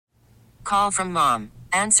call from mom.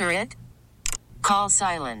 Answer it. Call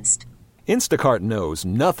silenced. Instacart knows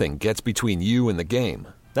nothing gets between you and the game.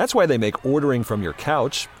 That's why they make ordering from your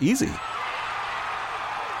couch easy.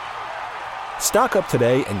 Stock up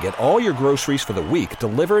today and get all your groceries for the week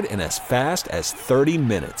delivered in as fast as 30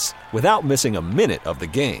 minutes without missing a minute of the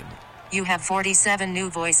game. You have 47 new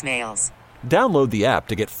voicemails. Download the app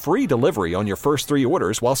to get free delivery on your first 3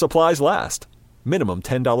 orders while supplies last. Minimum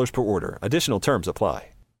 $10 per order. Additional terms apply.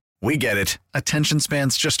 We get it. Attention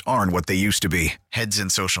spans just aren't what they used to be. Heads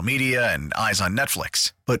in social media and eyes on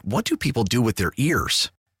Netflix. But what do people do with their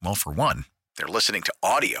ears? Well, for one, they're listening to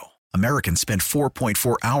audio. Americans spend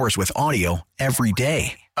 4.4 hours with audio every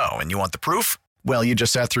day. Oh, and you want the proof? Well, you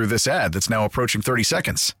just sat through this ad that's now approaching 30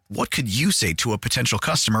 seconds. What could you say to a potential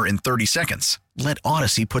customer in 30 seconds? Let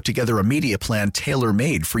Odyssey put together a media plan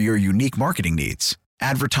tailor-made for your unique marketing needs.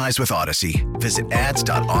 Advertise with Odyssey. Visit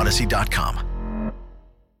ads.odyssey.com.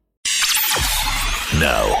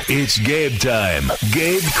 Now, it's Gabe time.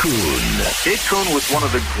 Gabe Kuhn. Gabe Kuhn was one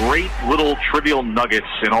of the great little trivial nuggets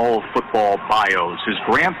in all of football bios. His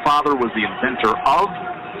grandfather was the inventor of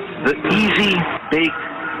the Easy Bake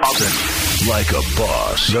Oven. Like a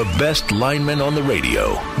boss. The best lineman on the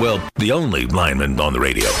radio. Well, the only lineman on the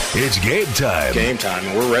radio. It's Gabe time. Game time,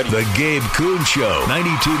 and we're ready. The Gabe Kuhn Show.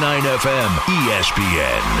 92.9 FM,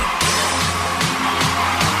 ESPN.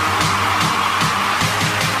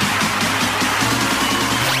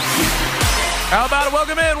 How about it?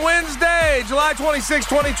 Welcome in Wednesday, July 26,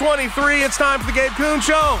 2023. It's time for the Gabe Kuhn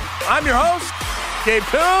Show. I'm your host, Gabe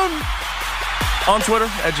Kuhn. On Twitter,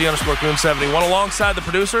 at G_Kuhn71, alongside the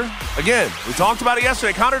producer. Again, we talked about it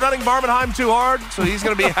yesterday. Connor Dunning, Barbenheim too hard, so he's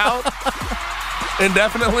going to be out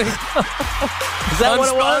indefinitely. Is that what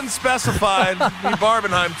it was? Unspecified.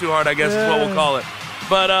 Barbenheim too hard, I guess is what we'll call it.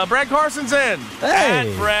 But Brad Carson's in. Hey.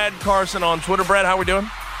 At Brad Carson on Twitter. Brad, how we doing?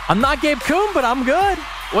 I'm not Gabe Kuhn, but I'm good.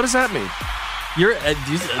 What does that mean?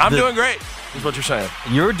 I'm doing great, is what you're saying.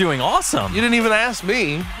 You're doing awesome. You didn't even ask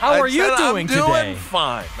me. How are you doing today? I'm doing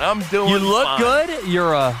fine. You look good.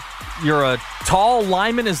 You're a tall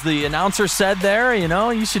lineman, as the announcer said there. You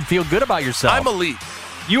know, you should feel good about yourself. I'm elite.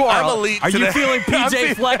 You are. I'm elite Are today. you feeling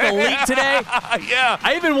PJ Fleck elite today? Yeah.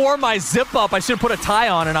 I even wore my zip up. I should have put a tie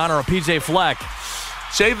on in honor of PJ Fleck.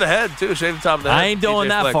 Shave the head, too. Shave the top of the head. I ain't doing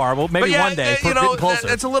that Fleck. far. Well, maybe one day. Getting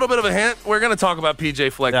closer. It's a little bit of a hint. We're going to talk about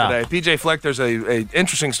PJ Fleck today. PJ Fleck, there's a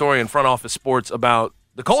interesting story in Front Office Sports about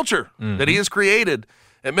the culture that he has created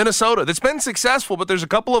at Minnesota that's been successful, but there's a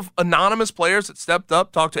couple of anonymous players that stepped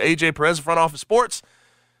up, talked to AJ Perez of Front Office Sports,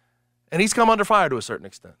 and he's come under fire to a certain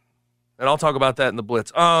extent. And I'll talk about that in the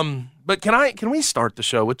Blitz. But can we start the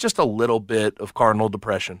show with just a little bit of Cardinal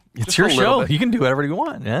depression? It's just your show. Bit. You can do whatever you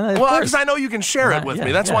want. Yeah, well, because I know you can share it with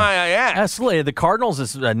me. That's why I asked. Absolutely. The Cardinals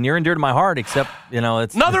is near and dear to my heart, except,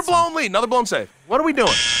 it's... Another blown lead. Another blown save. What are we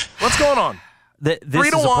doing? What's going on? This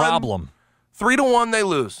is a problem. 3-1, they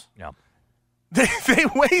lose. Yeah. They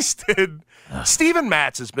wasted... Steven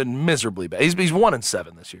Matz has been miserably bad. He's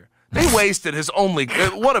 1-7 this year. They wasted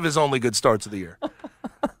one of his only good starts of the year.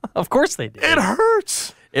 Of course they did. It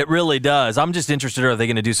hurts. It really does. I'm just interested, are they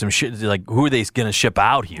going to do some shit, like, who are they going to ship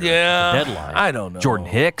out here? Yeah. The deadline. I don't know. Jordan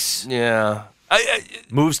Hicks? Yeah.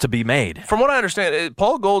 Moves to be made. From what I understand,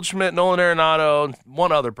 Paul Goldschmidt, Nolan Arenado, and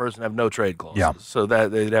one other person have no trade clauses. Yeah. So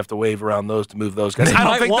that they'd have to wave around those to move those guys. They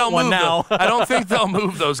might want one now. I don't think they'll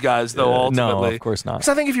move those guys, though, ultimately. No, of course not. Because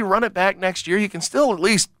I think if you run it back next year, you can still at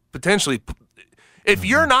least potentially... If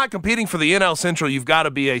you're not competing for the NL Central, you've got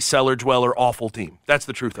to be a cellar-dweller, awful team. That's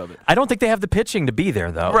the truth of it. I don't think they have the pitching to be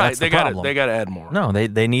there, though. Right, That's the problem. They got to add more. No,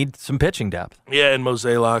 they need some pitching depth. Yeah, and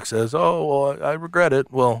Mozeliak says, "Oh, well, I regret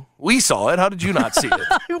it." Well, we saw it. How did you not see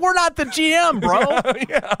it? We're not the GM,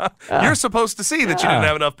 bro. You're supposed to see that you didn't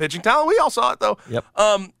have enough pitching talent. We all saw it, though. Yep.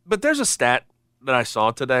 But there's a stat that I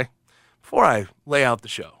saw today before I lay out the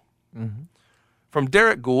show from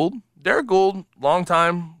Derek Gould. Derek Gould,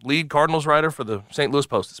 longtime lead Cardinals writer for the St. Louis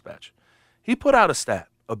Post-Dispatch. He put out a stat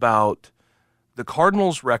about the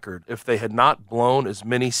Cardinals' record if they had not blown as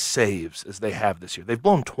many saves as they have this year. They've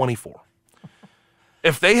blown 24.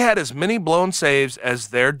 If they had as many blown saves as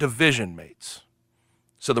their division mates,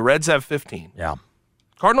 so the Reds have 15. Yeah.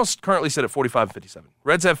 Cardinals currently sit at 45-57.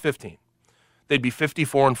 Reds have 15. They'd be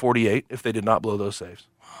 54-48 if they did not blow those saves.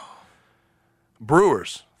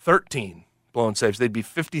 Brewers, 13. Blown saves, they'd be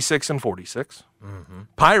 56-46.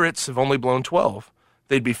 Pirates have only blown 12.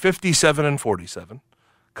 They'd be 57-47.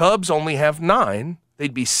 Cubs only have 9.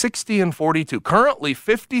 They'd be 60-42. Currently,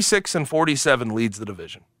 56-47 leads the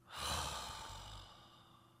division.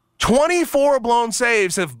 24 blown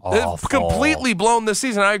saves have completely blown this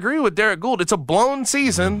season. I agree with Derek Gould. It's a blown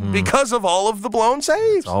season because of all of the blown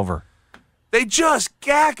saves. It's over. They just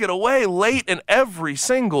gack it away late in every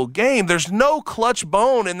single game. There's no clutch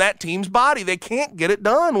bone in that team's body. They can't get it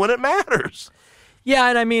done when it matters. Yeah,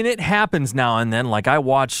 and I mean, it happens now and then. Like I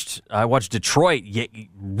watched Detroit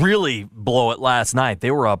really blow it last night.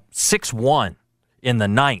 They were up 6-1 in the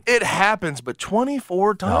ninth. It happens, but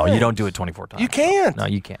 24 times. No, you don't do it 24 times. You can't. No,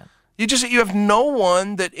 you can't. You have no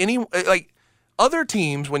one that other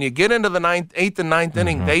teams, when you get into the 8th and 9th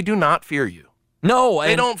inning, they do not fear you. No,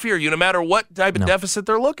 they don't fear you, no matter what type of deficit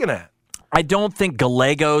they're looking at. I don't think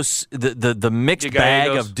Gallegos, the mixed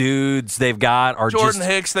bag of dudes they've got are Jordan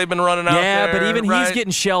Hicks, they've been running out there. Yeah, but even he's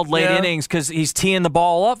getting shelled late innings because he's teeing the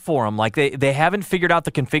ball up for them. Like they haven't figured out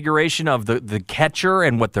the configuration of the catcher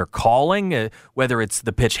and what they're calling, whether it's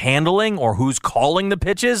the pitch handling or who's calling the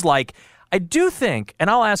pitches. Like I do think, and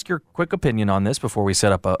I'll ask your quick opinion on this before we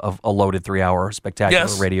set up a loaded 3-hour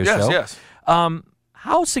spectacular radio show. Yes.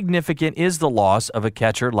 How significant is the loss of a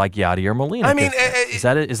catcher like Yadier Molina? I mean, is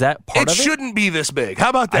that part of it? It shouldn't be this big. How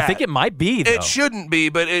about that? I think it might be, though. It shouldn't be,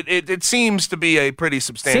 but it seems to be a pretty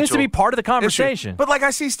substantial Seems to be part of the conversation. issue. But like I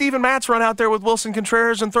see Steven Matz run out there with Wilson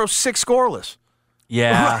Contreras and throw 6 scoreless.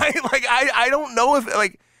 Yeah. Right? Like I don't know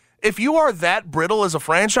if you are that brittle as a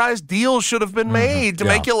franchise, deals should have been made to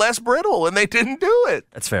make you less brittle, and they didn't do it.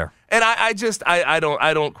 That's fair. And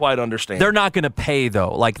I don't quite understand. They're not going to pay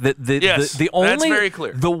though. Like the only that's very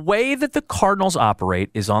clear. The way that the Cardinals operate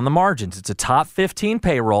is on the margins. It's a top 15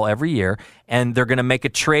 payroll every year, and they're going to make a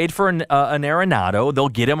trade for an Arenado. They'll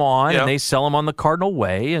get him on, and they sell him on the Cardinal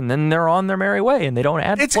way, and then they're on their merry way, and they don't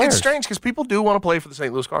add players. It's strange because people do want to play for the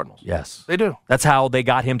St. Louis Cardinals. Yes, they do. That's how they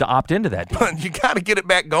got him to opt into that deal. But you got to get it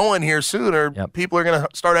back going here soon, or people are going to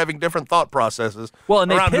start having different thought processes. Well, and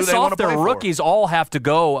they around piss who they off want to their play rookies. All have to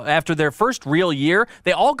go after their first real year.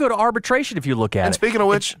 They all go to arbitration if you look at it. And speaking of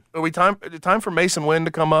which, are we time for Mason Wynn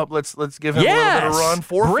to come up? Let's give him a little bit of a run.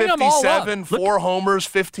 457, 4 homers,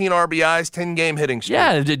 15 RBIs, 10-game hitting streak.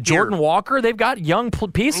 Yeah, Jordan Walker. They've got young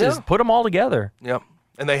pieces. Put them all together. Yep.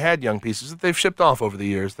 And they had young pieces that they've shipped off over the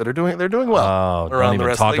years that are doing well. Don't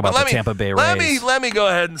even talk about the Tampa Bay Rays. Let me go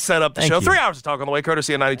ahead and set up the show. 3 hours of talk on the way,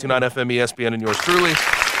 courtesy of 92.9 FM, ESPN, and yours truly.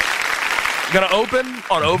 Going to open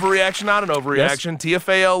on overreaction, not an overreaction. Yes.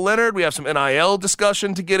 Teafele Lenard. We have some NIL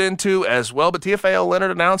discussion to get into as well. But Teafele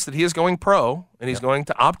Lenard announced that he is going pro, and he's going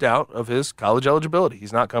to opt out of his college eligibility.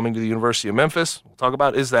 He's not coming to the University of Memphis. We'll talk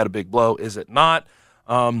about, is that a big blow? Is it not?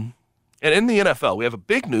 And in the NFL, we have a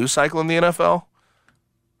big news cycle in the NFL.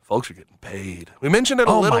 Folks are getting paid. We mentioned it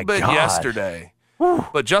a little bit yesterday.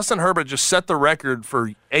 But Justin Herbert just set the record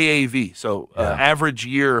for AAV, so average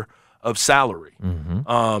year of salary.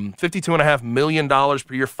 $52.5 million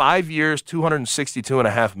per year, 5 years,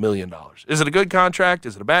 $262.5 million. Is it a good contract?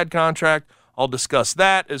 Is it a bad contract? I'll discuss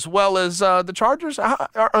that, as well as the Chargers.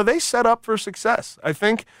 Are they set up for success? I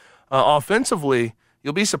think offensively,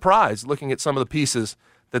 you'll be surprised looking at some of the pieces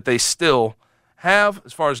that they still have.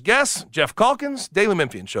 As far as guests, Jeff Calkins, Daily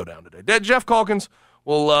Memphian showdown today. Jeff Calkins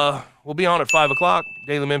will be on at 5 o'clock.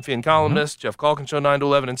 Daily Memphian columnist, Jeff Calkins show 9 to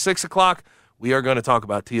 11 and 6 o'clock. We are going to talk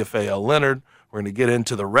about Teafele Lenard. We're going to get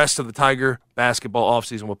into the rest of the Tiger basketball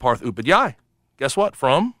offseason with Parth Upadhyay. Guess what?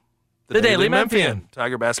 From the Daily Memphian,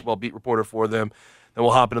 Tiger basketball beat reporter for them. Then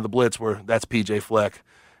we'll hop into the Blitz, where that's PJ Fleck.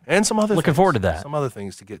 And some other Looking forward to that. Some other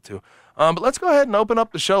things to get to. But let's go ahead and open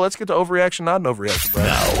up the show. Let's get to overreaction, not an overreaction, Brad.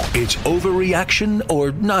 Now, it's overreaction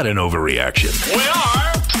or not an overreaction. We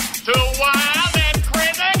are two wild and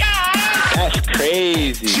crazy guys. That's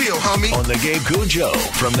crazy. Chill, homie. On the Gabe Kuhn Show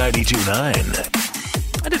from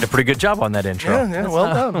 92.9. I did a pretty good job on that intro. Yeah,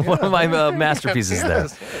 well done. One of my masterpieces there.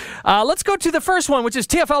 Let's go to the first one, which is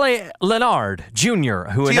Teafele Lenard Jr.,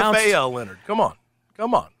 who announced... Teafele Lenard. Come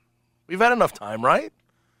on. We've had enough time, right?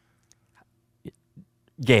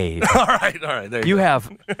 Gabe. All right. There you go.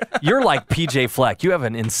 You're like PJ Fleck. You have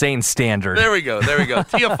an insane standard. There we go.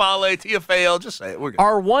 Teafele, just say it. We're good.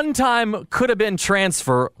 Our one-time could-have-been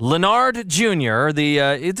transfer, Lenard Jr., he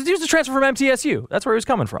was a transfer from MTSU. That's where he was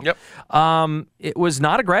coming from. Yep. It was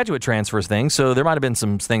not a graduate transfers thing, so there might have been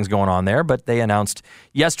some things going on there, but they announced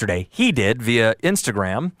yesterday, he did, via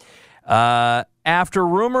Instagram, after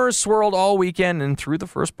rumors swirled all weekend and through the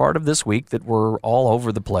first part of this week that were all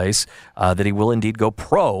over the place, that he will indeed go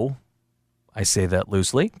pro, I say that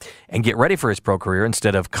loosely, and get ready for his pro career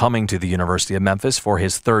instead of coming to the University of Memphis for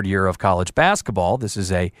his third year of college basketball. This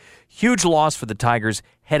is a huge loss for the Tigers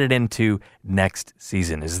headed into next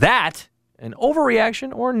season. Is that an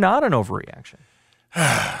overreaction or not an overreaction?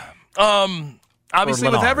 Obviously,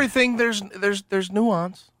 with everything, there's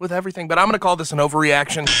nuance with everything, but I'm going to call this an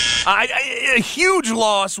overreaction. A huge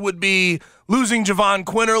loss would be losing Javon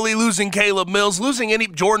Quinterly, losing Caleb Mills, losing any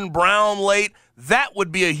Jordan Brown late. that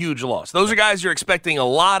would be a huge loss. Those are guys you're expecting a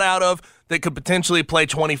lot out of that could potentially play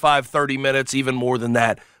 25, 30 minutes, even more than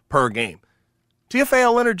that per game.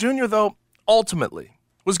 Teafele Lenard Jr., though, ultimately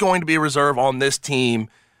was going to be a reserve on this team.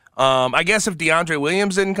 I guess if DeAndre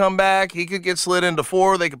Williams didn't come back, he could get slid into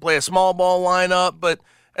 4. They could play a small ball lineup. But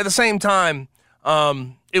at the same time,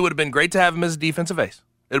 it would have been great to have him as a defensive ace.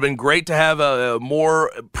 It would have been great to have a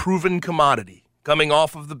more proven commodity coming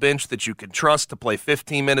off of the bench that you can trust to play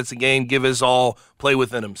 15 minutes a game, give his all, play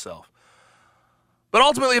within himself. But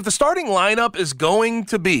ultimately, if the starting lineup is going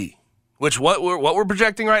to be, which what we're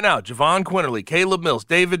projecting right now, Javon Quinterly, Caleb Mills,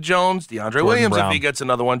 David Jones, DeAndre Williams, if he gets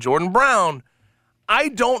another one, Jordan Brown, I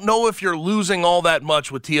don't know if you're losing all that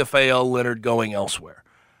much with Teafele Lenard going elsewhere.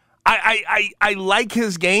 I like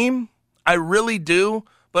his game. I really do.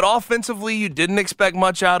 But offensively, you didn't expect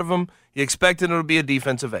much out of him. You expected him to be a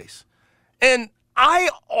defensive ace. And I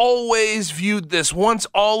always viewed this, once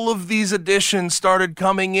all of these additions started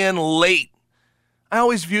coming in late, I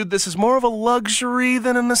always viewed this as more of a luxury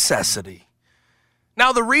than a necessity.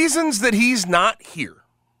 Now, the reasons that he's not here,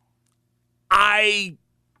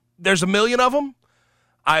 there's a million of them.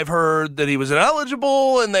 I've heard that he was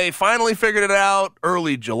ineligible and they finally figured it out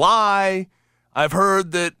early July. I've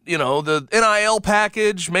heard that, the NIL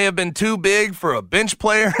package may have been too big for a bench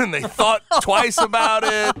player and they thought twice about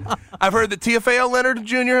it. I've heard that Teafele Lenard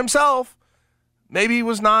Jr. himself maybe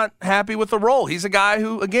was not happy with the role. He's a guy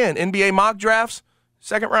who, again, NBA mock drafts,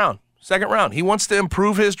 second round. He wants to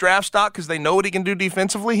improve his draft stock because they know what he can do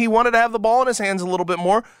defensively. He wanted to have the ball in his hands a little bit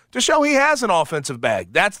more to show he has an offensive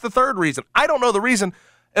bag. That's the third reason. I don't know the reason.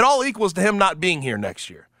 It all equals to him not being here next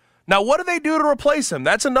year. Now, what do they do to replace him?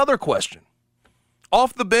 That's another question.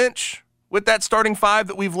 Off the bench with that starting 5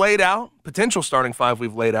 that we've laid out, potential starting 5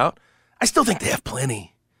 we've laid out, I still think they have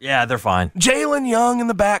plenty. Yeah, they're fine. Jalen Young in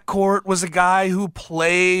the backcourt was a guy who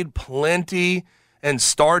played plenty and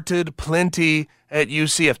started plenty at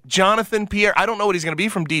UCF. Jonathan Pierre, I don't know what he's going to be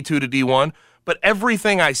from D2 to D1, but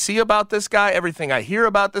everything I see about this guy, everything I hear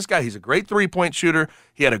about this guy, he's a great three-point shooter.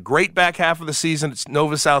 He had a great back half of the season at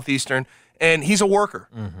Nova Southeastern, and he's a worker.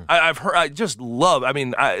 Mm-hmm.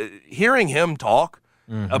 Hearing him talk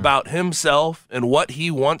about himself and what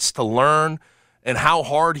he wants to learn and how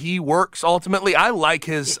hard he works ultimately, I like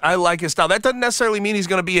his style. That doesn't necessarily mean he's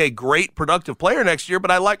going to be a great productive player next year,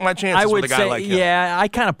 but I like my chances with a guy like him. Yeah, I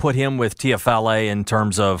kind of put him with Teafele in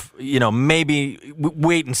terms of, maybe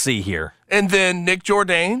wait and see here. And then Nick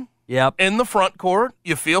Jourdain in the front court.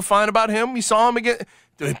 You feel fine about him. You saw him again.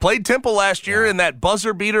 He played Temple last year in that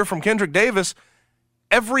buzzer beater from Kendrick Davis.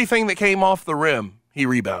 Everything that came off the rim, he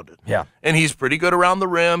rebounded. Yeah. And he's pretty good around the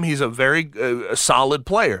rim. He's a very solid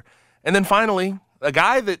player. And then finally, a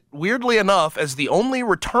guy that, weirdly enough, as the only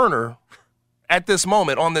returner at this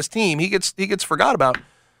moment on this team, he gets forgot about,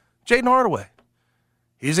 Jaden Hardaway.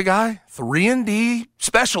 He's a guy, 3-and-D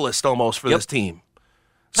specialist almost for this team.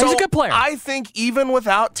 So he's a good player. I think even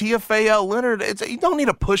without Teafele Lenard, you don't need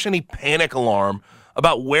to push any panic alarm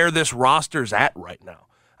about where this roster's at right now.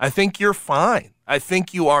 I think you're fine. I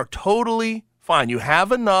think you are totally fine. You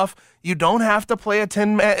have enough. You don't have to play a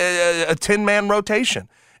 10-man rotation.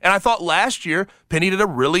 And I thought last year, Penny did a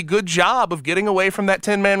really good job of getting away from that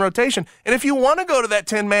 10-man rotation. And if you want to go to that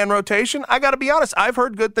 10-man rotation, I got to be honest, I've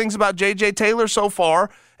heard good things about J.J. Taylor so far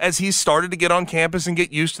as he's started to get on campus and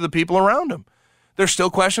get used to the people around him. There's still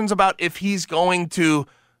questions about if he's going to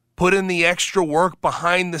put in the extra work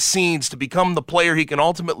behind the scenes to become the player he can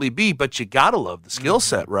ultimately be, but you got to love the skill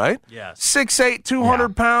set, right? Yes. 6'8",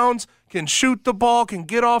 200 pounds, can shoot the ball, can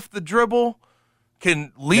get off the dribble,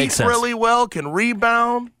 can lead really well, can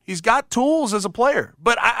rebound. He's got tools as a player.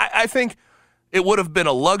 But I think it would have been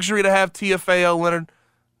a luxury to have Teafele Lenard,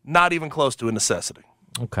 not even close to a necessity.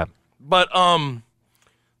 Okay. But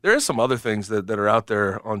there is some other things that are out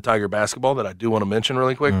there on Tiger basketball that I do want to mention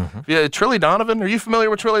really quick. Mm-hmm. Yeah, Trilly Donovan, are you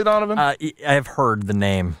familiar with Trilly Donovan? I've heard the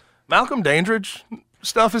name. Malcolm Dandridge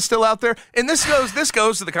stuff is still out there. And this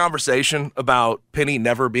goes to the conversation about Penny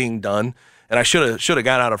never being done. And I should have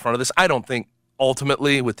got out in front of this. I don't think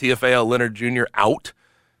ultimately with Teafele Lenard Jr. out,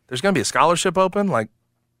 there's going to be a scholarship open. Like,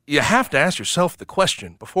 you have to ask yourself the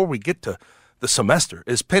question before we get to the semester,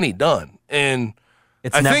 is Penny done? And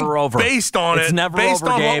it's never over. Based on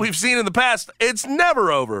what we've seen in the past, it's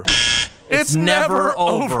never over. It's never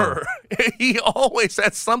over. He always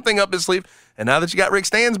has something up his sleeve. And now that you got Rick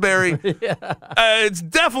Stansberry, it's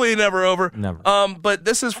definitely never over. Never. But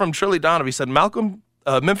this is from Trilly Donovan. He said,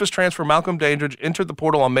 Memphis transfer Malcolm Dandridge entered the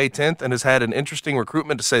portal on May 10th and has had an interesting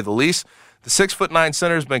recruitment, to say the least. The 6'9"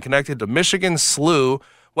 center has been connected to Michigan, SLU,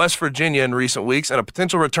 West Virginia in recent weeks, and a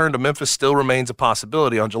potential return to Memphis still remains a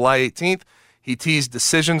possibility. On July 18th, He teased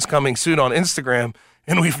decisions coming soon on Instagram,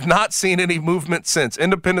 and we've not seen any movement since.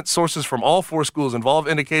 Independent sources from all 4 schools involved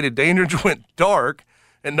indicated Dandridge went dark,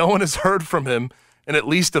 and no one has heard from him in at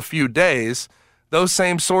least a few days. Those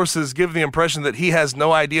same sources give the impression that he has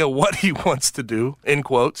no idea what he wants to do, in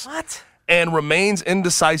quotes. What? And remains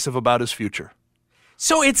indecisive about his future.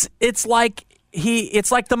 So it's like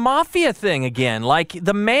the mafia thing again. Like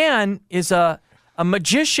the man is a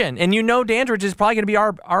magician, and Dandridge is probably going to be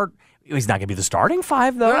our he's not going to be the starting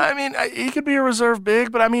 5 though. I mean, he could be a reserve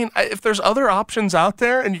big, but I mean, if there's other options out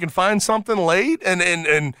there and you can find something late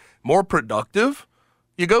and more productive,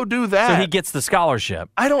 you go do that. So he gets the scholarship.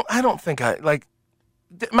 I don't think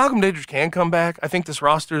Malcolm Dandridge can come back. I think this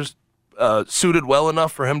roster's suited well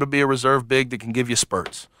enough for him to be a reserve big that can give you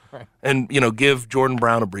spurts. Right. And, give Jordan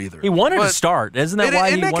Brown a breather. He wanted to start. Isn't that why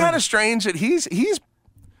he wanted? Isn't it kind of strange that he's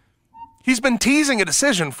been teasing a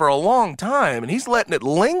decision for a long time, and he's letting it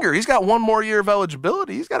linger. He's got 1 more year of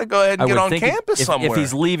eligibility. He's got to go ahead and get on campus somewhere. If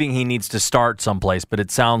he's leaving, he needs to start someplace, but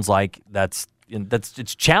it sounds like it's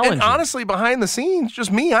challenging. And honestly, behind the scenes,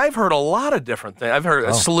 just me, I've heard a lot of different things. I've heard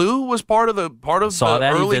SLU was part of the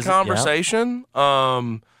early conversation.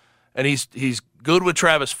 Yeah. And he's good with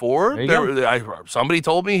Travis Ford. Somebody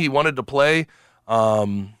told me he wanted to play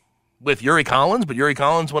with Yuri Collins, but Yuri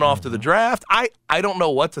Collins went off to the draft. I don't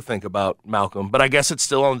know what to think about Malcolm, but I guess it's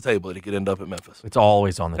still on the table that he could end up at Memphis. It's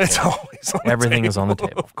always on the table. It's always on Everything the table. is on the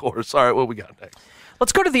table. Of course. All right, what we got next?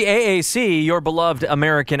 Let's go to the AAC, your beloved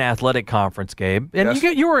American Athletic Conference, Gabe. And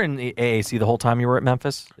yes. you were in the AAC the whole time you were at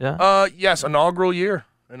Memphis? Yeah. Yes, inaugural year.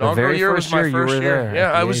 Inaugural year was my first year.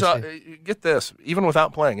 Yeah, I was. Get this, even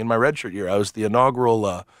without playing in my redshirt year, I was the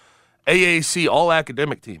inaugural AAC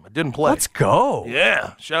All-Academic team. I didn't play. Let's go.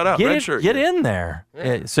 Yeah, shout out redshirt. Get in there.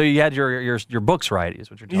 Yeah. So you had your books right, is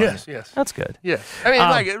what you're telling me. Yes. That's good. Yes. I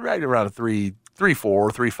mean, right around a 3.4,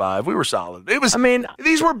 3.5. We were solid. It was. I mean,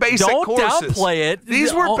 these were basic courses. Don't downplay it.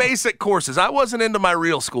 These were basic courses. I wasn't into my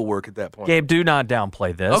real schoolwork at that point. Gabe, do not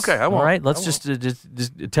downplay this. Okay, I won't. All right, let's just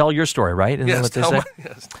tell your story, right? And yes, tell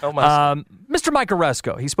my Mr. Mike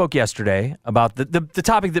Aresco, he spoke yesterday about the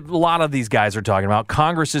topic that a lot of these guys are talking about,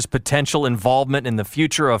 Congress's potential involvement in the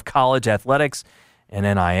future of college athletics and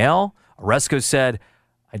NIL. Aresco said,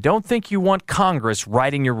 I don't think you want Congress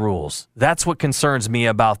writing your rules. That's what concerns me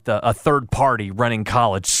about a third party running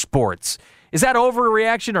college sports. Is that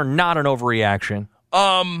overreaction or not an overreaction?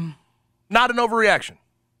 Not an overreaction.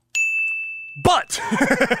 But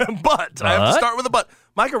I have to start with a but.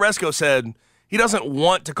 Mike Aresco said he doesn't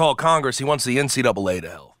want to call Congress. He wants the NCAA to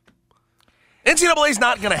help. NCAA's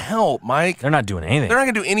not going to help, Mike. They're not doing anything. They're not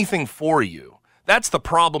going to do anything for you. That's the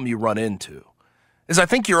problem you run into. Is I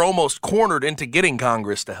think you're almost cornered into getting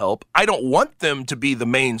Congress to help. I don't want them to be the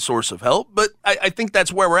main source of help, but I think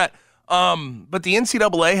that's where we're at. But the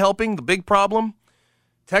NCAA helping, the big problem,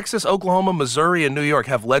 Texas, Oklahoma, Missouri, and New York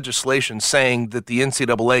have legislation saying that the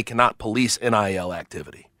NCAA cannot police NIL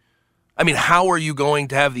activity. I mean, how are you going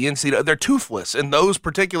to have the NCAA? They're toothless in those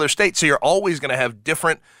particular states, so you're always going to have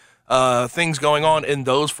different things going on in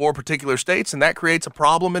those 4 particular states, and that creates a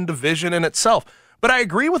problem and division in itself. But I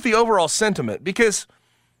agree with the overall sentiment because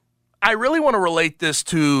I really want to relate this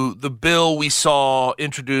to the bill we saw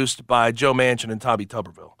introduced by Joe Manchin and Tommy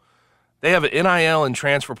Tuberville. They have an NIL and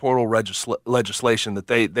transfer portal legislation that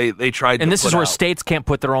they tried to put out. And this is where states can't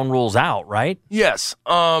put their own rules out, right? Yes.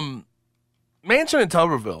 Manchin and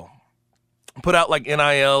Tuberville put out like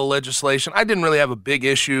NIL legislation. I didn't really have a big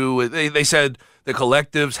issue. They said the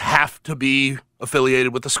collectives have to be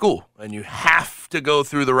affiliated with the school, and you have to go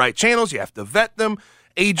through the right channels. You have to vet them.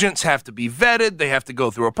 Agents have to be vetted. They have to go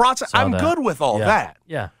through a process. I'm good with all that.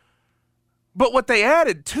 Yeah. But what they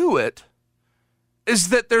added to it is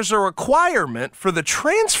that there's a requirement for the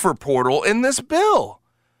transfer portal in this bill.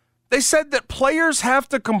 They said that players have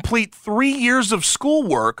to complete 3 years of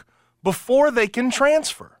schoolwork before they can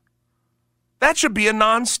transfer. That should be a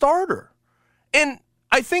non-starter. And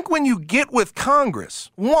I think when you get with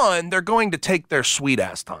Congress, one, they're going to take their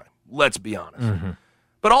sweet-ass time. Let's be honest. Mm-hmm.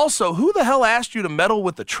 But also, who the hell asked you to meddle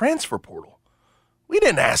with the transfer portal? We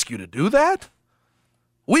didn't ask you to do that.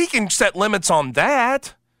 We can set limits on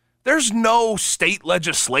that. There's no state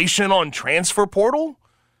legislation on transfer portal.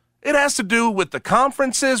 It has to do with the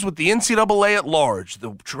conferences, with the NCAA at large.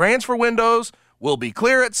 The transfer windows will be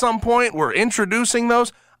clear at some point. We're introducing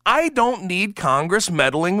those. I don't need Congress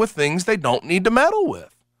meddling with things they don't need to meddle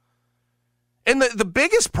with. And the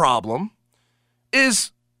biggest problem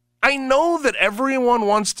is I know that everyone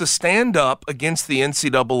wants to stand up against the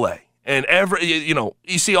NCAA. And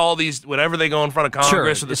you see all these, whenever they go in front of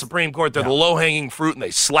Congress or the Supreme Court, they're the low-hanging fruit and they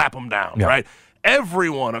slap them down, right?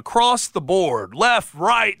 everyone across the board, left,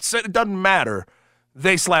 right, it doesn't matter.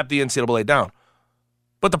 They slap the NCAA down.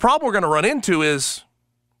 But the problem we're going to run into is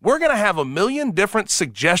we're going to have a million different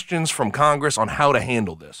suggestions from Congress on how to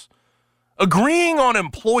handle this. Agreeing on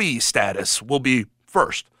employee status will be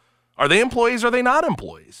first. Are they employees or are they not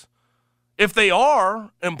employees? If they are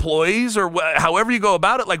employees or however you go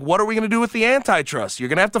about it, like what are we going to do with the antitrust? You're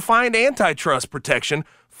going to have to find antitrust protection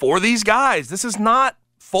for these guys. This is not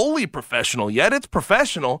fully professional yet. It's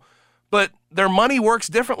professional, but their money works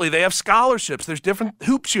differently. They have scholarships. There's different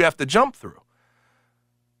hoops you have to jump through.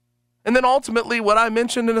 And then ultimately what I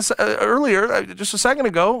mentioned earlier, just a second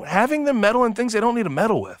ago, having them meddle in things they don't need to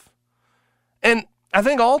meddle with. And I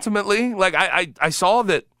think ultimately, like I saw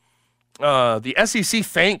that the SEC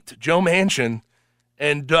thanked Joe Manchin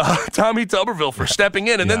and Tommy Tuberville for stepping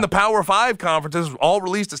in. And then the Power 5 conferences all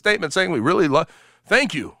released a statement saying, we really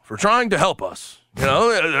thank you for trying to help us. You know,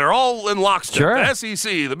 they're all in lockstep. Sure. The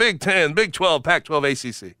SEC, the Big 10, Big 12, Pac-12,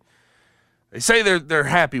 ACC. They say they're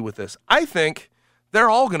happy with this. I think they're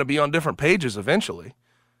all going to be on different pages eventually.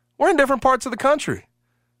 We're in different parts of the country.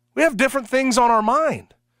 We have different things on our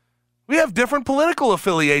mind. We have different political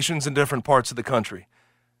affiliations in different parts of the country.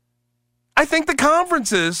 I think the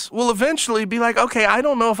conferences will eventually be like, okay, I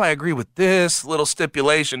don't know if I agree with this little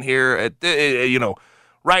stipulation here at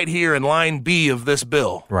right here in line B of this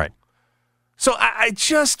bill. Right. So I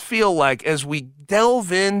just feel like as we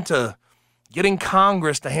delve into getting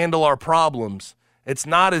Congress to handle our problems, it's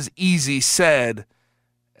not as easy said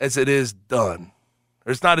as it is done.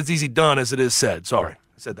 Or it's not as easy done as it is said. Sorry, I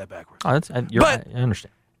said that backwards. I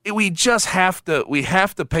understand. We just have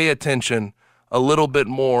to pay attention a little bit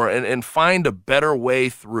more and find a better way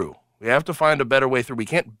through. We have to find a better way through. We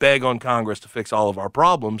can't beg on Congress to fix all of our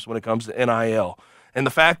problems when it comes to NIL. And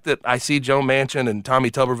the fact that I see Joe Manchin and Tommy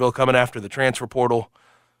Tuberville coming after the transfer portal,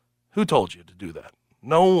 who told you to do that?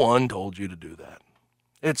 No one told you to do that.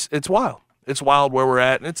 It's wild. It's wild where we're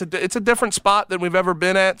at. And it's a different spot than we've ever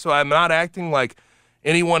been at, so I'm not acting like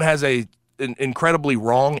anyone has an incredibly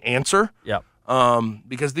wrong answer. Yep.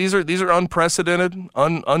 Because these are unprecedented,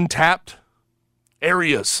 untapped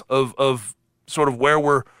areas of sort of where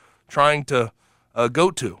we're trying to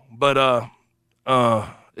go to. But I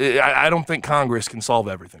don't think Congress can solve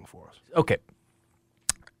everything for us. Okay.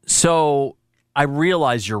 So I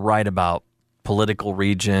realize you're right about political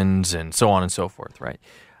regions and so on and so forth, right?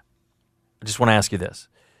 I just want to ask you this.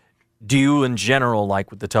 Do you in general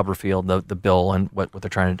like with the Tuberfield, the bill and what they're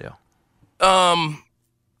trying to do?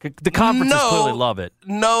 The conferences clearly love it.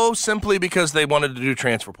 No, simply because they wanted to do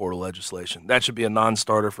transfer portal legislation. That should be a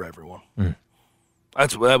non-starter for everyone.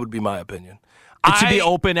 That would be my opinion. It should be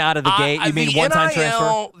open out of the gate. You mean one-time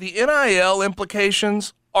transfer? The NIL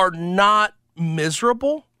implications are not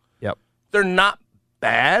miserable. Yep. They're not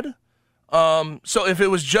bad. So if it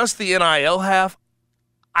was just the NIL half,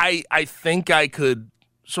 I think I could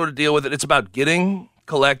sort of deal with it. It's about getting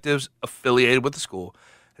collectives affiliated with the school.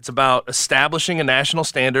 It's about establishing a national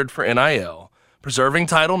standard for NIL, preserving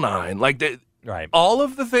Title IX. Right. All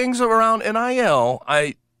of the things around NIL,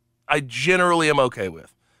 I generally am okay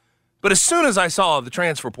with. But as soon as I saw the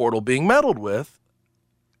transfer portal being meddled with,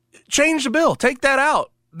 change the bill. Take that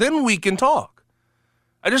out. Then we can talk.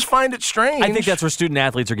 I just find it strange. I think that's where student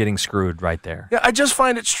athletes are getting screwed right there. Yeah, I just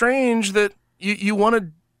find it strange that you want to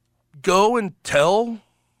go and tell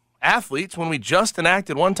athletes when we just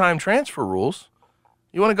enacted one-time transfer rules.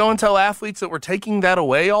 You want to go and tell athletes that we're taking that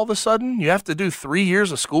away all of a sudden? You have to do 3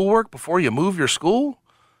 years of schoolwork before you move your school?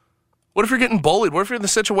 What if you're getting bullied? What if you're in the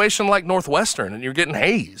situation like Northwestern and you're getting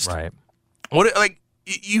hazed? Right.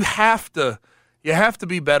 You have to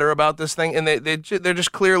be better about this thing, and they're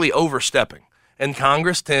just clearly overstepping. And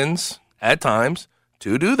Congress tends at times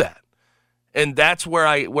to do that, and that's where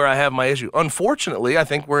I have my issue. Unfortunately, I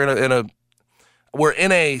think we're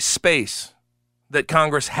in a space that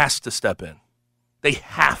Congress has to step in. They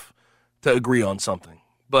have to agree on something,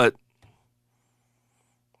 but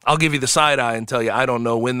I'll give you the side eye and tell you I don't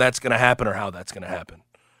know when that's going to happen or how that's going to happen.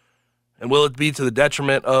 And will it be to the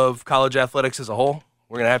detriment of college athletics as a whole?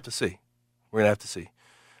 We're going to have to see.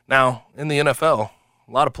 Now, in the NFL,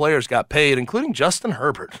 a lot of players got paid, including Justin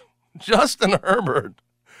Herbert. Justin Herbert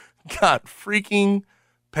got freaking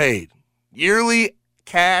paid. Yearly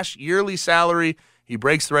cash, yearly salary. He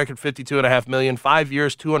breaks the record, $52.5 million. 5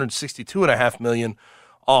 years, $262.5 million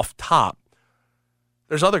off top.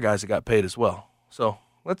 There's other guys that got paid as well. So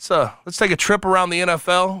let's take a trip around the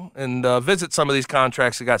NFL and visit some of these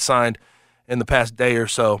contracts that got signed in the past day or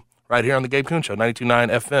so right here on the Gabe Kuhn Show, 92.9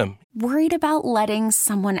 FM. Worried about letting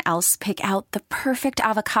someone else pick out the perfect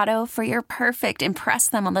avocado for your perfect impress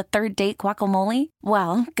them on the third date guacamole?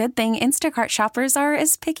 Well, good thing Instacart shoppers are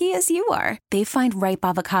as picky as you are. They find ripe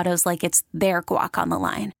avocados like it's their guac on the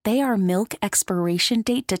line. They are milk expiration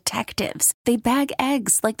date detectives. They bag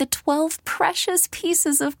eggs like the 12 precious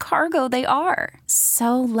pieces of cargo they are.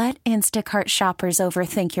 So let Instacart shoppers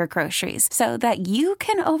overthink your groceries so that you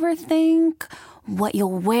can overthink what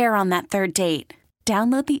you'll wear on that third date.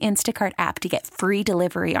 Download the Instacart app to get free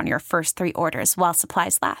delivery on your first 3 orders while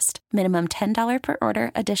supplies last. Minimum $10 per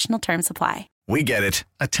order. Additional terms apply. We get it.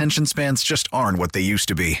 Attention spans just aren't what they used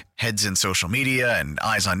to be. Heads in social media and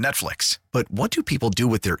eyes on Netflix. But what do people do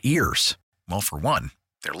with their ears? Well, for one,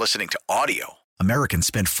 they're listening to audio. Americans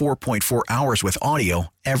spend 4.4 hours with audio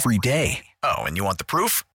every day. Oh, and you want the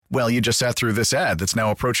proof? Well, you just sat through this ad that's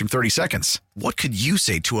now approaching 30 seconds. What could you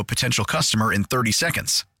say to a potential customer in 30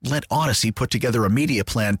 seconds? Let Odyssey put together a media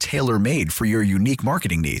plan tailor-made for your unique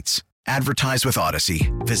marketing needs. Advertise with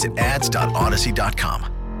Odyssey. Visit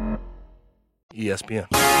ads.odyssey.com. ESPN.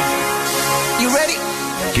 You ready?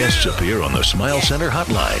 Guests appear on the Smile Center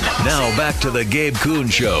hotline. Now back to the Gabe Kuhn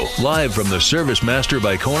Show, live from the Service Master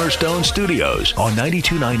by Cornerstone Studios on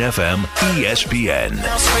 92.9 FM ESPN.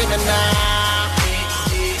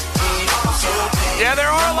 Yeah, there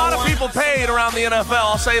are a lot of people paid around the NFL,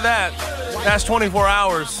 I'll say that. Past 24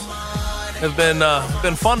 hours have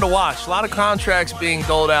been fun to watch. A lot of contracts being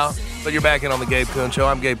doled out, but you're back in on the Gabe Kuhn Show.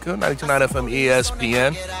 I'm Gabe Kuhn, 92.9 FM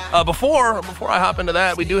ESPN. Before I hop into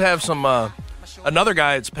that, we do have some another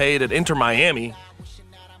guy that's paid at Inter Miami,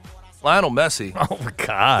 Lionel Messi. Oh, my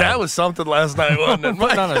God. That was something last night, wasn't it?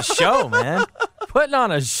 Putting on a show, man. Putting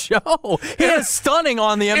on a show. He is stunning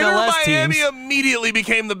on the MLS teams. Inter Miami immediately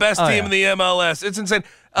became the best team in the MLS. It's insane.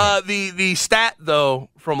 The stat, though,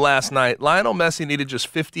 from last night, Lionel Messi needed just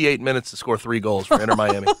 58 minutes to score 3 goals for Inter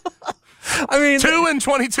Miami. I mean, 2 in 22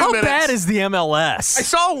 minutes. How bad is the MLS? I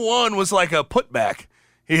saw one was like a putback.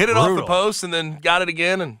 He hit it off the post and then got it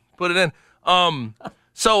again and put it in.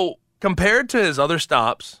 So compared to his other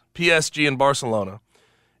stops, PSG and Barcelona,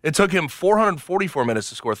 it took him 444 minutes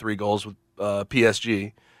to score 3 goals with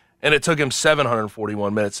PSG, and it took him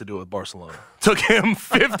 741 minutes to do it with Barcelona. Took him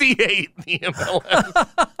 58 in the MLS.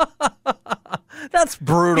 That's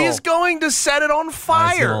brutal. He's going to set it on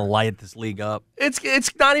fire. He's going to light this league up. It's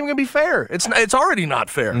not even going to be fair. It's already not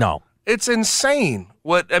fair. No. It's insane.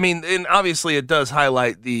 And obviously it does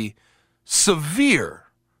highlight the severe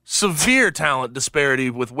talent disparity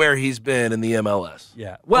with where he's been in the MLS.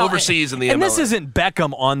 Yeah. Well, overseas in the MLS. And this isn't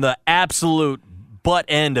Beckham on the absolute butt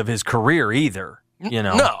end of his career either. You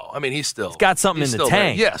know. No, I mean he's got something in the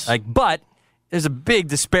tank. There. Yes. But there's a big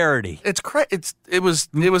disparity. It was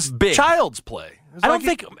big. Child's play. I don't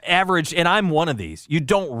think average, and I'm one of these. You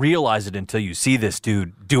don't realize it until you see this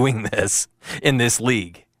dude doing this in this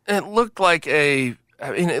league. It looked like he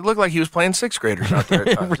was playing 6th graders out there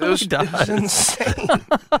at times. It really It was insane.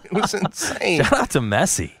 It was insane. Shout out to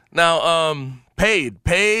Messi. Now,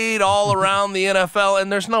 paid all around the NFL,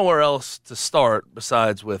 and there's nowhere else to start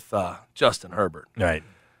besides with Justin Herbert. Right.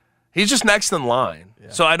 He's just next in line.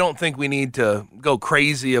 Yeah. So I don't think we need to go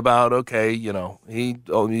crazy about, he's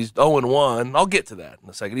 0-1. I'll get to that in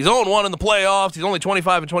a second. He's 0-1 in the playoffs. He's only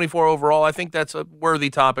 25-24 overall. I think that's a worthy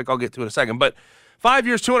topic. I'll get to it in a second. But 5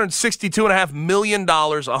 years, $262.5 million,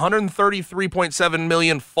 $133.7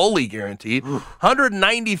 million fully guaranteed,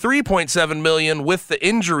 $193.7 million with the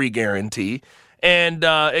injury guarantee, and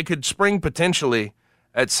it could spring potentially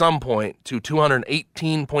at some point to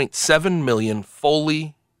 $218.7 million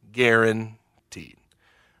fully guaranteed.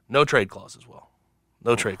 No trade clause as well.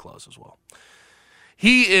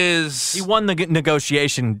 He won the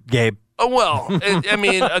negotiation, Gabe. A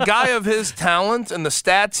guy of his talent and the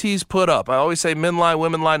stats he's put up. I always say men lie,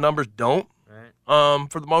 women lie, numbers don't. Right.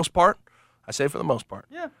 For the most part. I say for the most part.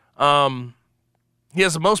 Yeah. He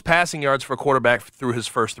has the most passing yards for a quarterback through his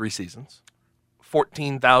first 3 seasons.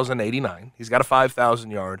 14,089. He's got a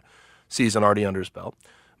 5,000-yard season already under his belt.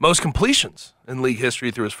 Most completions in league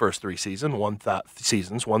history through his first 3 seasons,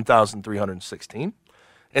 1,316.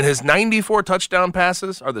 And his 94 touchdown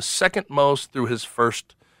passes are the second most through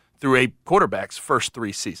a quarterback's first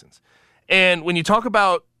 3 seasons. And when you talk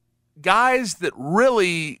about guys that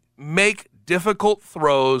really make difficult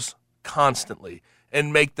throws constantly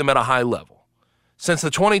and make them at a high level, since the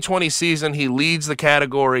 2020 season, he leads the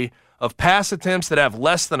category of pass attempts that have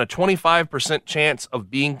less than a 25% chance of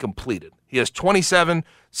being completed. He has 27.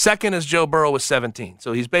 Second is Joe Burrow with 17.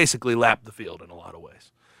 So he's basically lapped the field in a lot of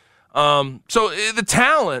ways. So the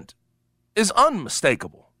talent is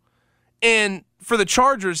unmistakable. And for the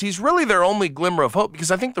Chargers, he's really their only glimmer of hope because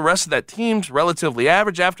I think the rest of that team's relatively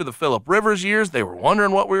average. After the Phillip Rivers years, they were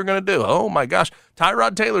wondering what we were going to do. Oh, my gosh.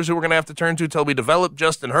 Tyrod Taylor's who we're going to have to turn to until we develop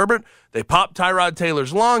Justin Herbert. They popped Tyrod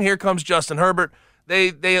Taylor's lung. Here comes Justin Herbert. They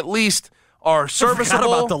at least are serviceable. I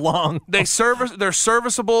forgot about the lung. They're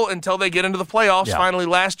serviceable until they get into the playoffs finally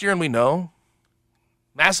last year, and we know.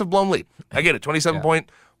 Massive blown lead. I get it, 27-point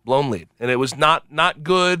blown lead. And it was not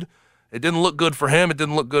good. It didn't look good for him. It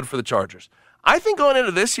didn't look good for the Chargers. I think going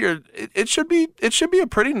into this year, it should be a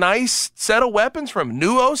pretty nice set of weapons from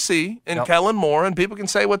new OC in Kellen Moore, and people can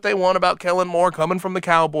say what they want about Kellen Moore coming from the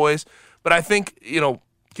Cowboys, but I think,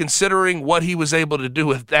 considering what he was able to do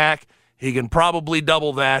with Dak, he can probably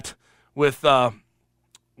double that with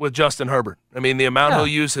Justin Herbert. I mean, the amount he'll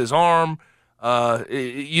use his arm,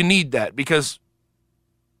 you need that because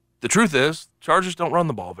the truth is, Chargers don't run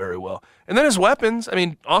the ball very well. And then his weapons, I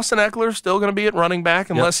mean, Austin Eckler's still going to be at running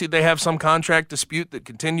back unless they have some contract dispute that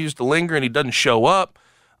continues to linger and he doesn't show up.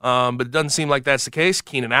 But it doesn't seem like that's the case.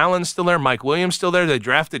 Keenan Allen's still there. Mike Williams still there. They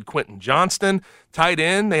drafted Quentin Johnston. Tight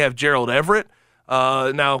end, they have Gerald Everett.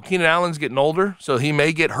 Now, Keenan Allen's getting older, so he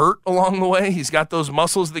may get hurt along the way. He's got those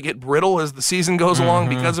muscles that get brittle as the season goes along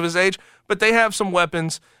because of his age. But they have some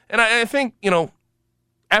weapons. And I think,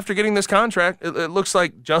 after getting this contract, it looks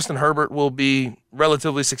like Justin Herbert will be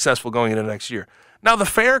relatively successful going into next year. Now, the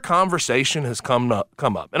fair conversation has come up,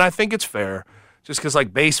 and I think it's fair just because,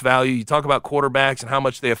 base value, you talk about quarterbacks and how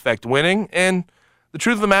much they affect winning, and the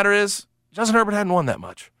truth of the matter is Justin Herbert hadn't won that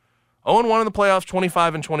much. 0-1 in the playoffs,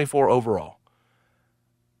 25-24 overall.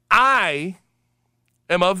 I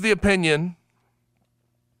am of the opinion,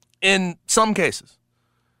 in some cases,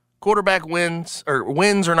 quarterback wins are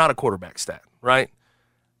not a quarterback stat, right?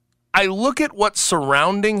 I look at what's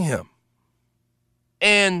surrounding him,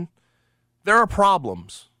 and there are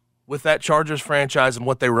problems with that Chargers franchise and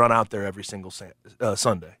what they run out there every single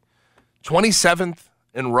Sunday. 27th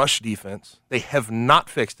in rush defense. They have not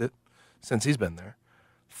fixed it since he's been there.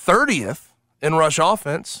 30th in rush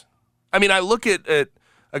offense. I mean, I look at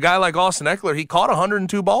a guy like Austin Eckler. He caught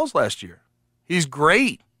 102 balls last year. He's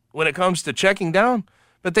great when it comes to checking down,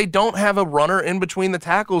 but they don't have a runner in between the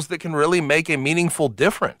tackles that can really make a meaningful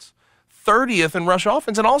difference. 30th in rush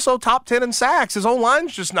offense, and also top 10 in sacks. His own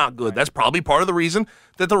line's just not good. That's probably part of the reason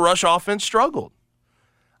that the rush offense struggled.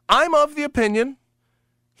 I'm of the opinion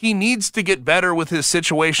he needs to get better with his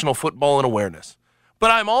situational football and awareness.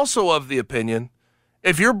 But I'm also of the opinion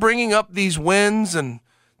if you're bringing up these wins and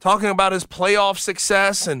talking about his playoff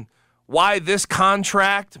success and why this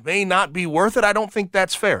contract may not be worth it, I don't think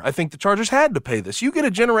that's fair. I think the Chargers had to pay this. You get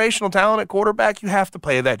a generational talent at quarterback, you have to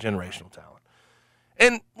pay that generational talent.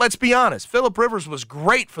 And let's be honest, Phillip Rivers was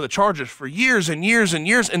great for the Chargers for years and years and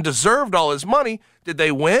years and deserved all his money. Did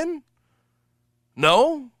they win?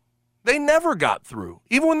 No. They never got through.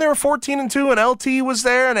 Even when they were 14-2 and LT was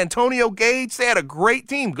there and Antonio Gates, they had a great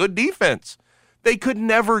team, good defense. They could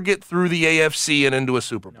never get through the AFC and into a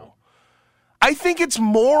Super Bowl. I think it's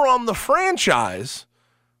more on the franchise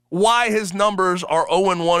why his numbers are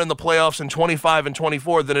 0-1 in the playoffs and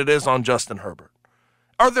 25-24 than it is on Justin Herbert.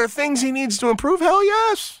 Are there things he needs to improve? Hell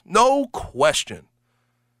yes. No question.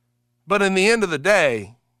 But in the end of the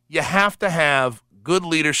day, you have to have good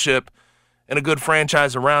leadership and a good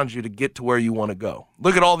franchise around you to get to where you want to go.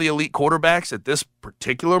 Look at all the elite quarterbacks at this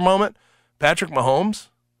particular moment. Patrick Mahomes,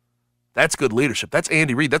 that's good leadership. That's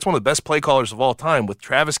Andy Reid. That's one of the best play callers of all time with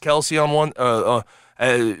Travis Kelce on one,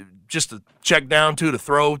 just to check down to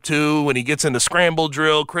throw to when he gets into scramble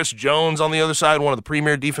drill. Chris Jones on the other side, one of the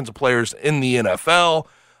premier defensive players in the NFL.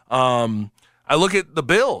 I look at the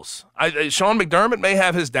Bills. Sean McDermott may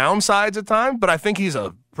have his downsides at times, but I think he's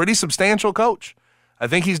a pretty substantial coach. I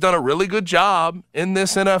think he's done a really good job in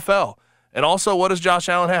this NFL. And also, what does Josh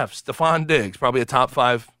Allen have? Stephon Diggs, probably a top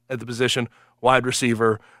 5 at the position, wide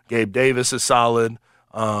receiver. Gabe Davis is solid.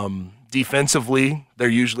 Defensively, they're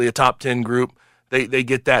usually a top 10 group. They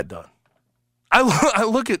get that done. I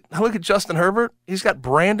look at Justin Herbert. He's got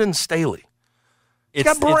Brandon Staley. He's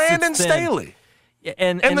got Brandon Staley.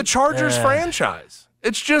 And the Chargers franchise.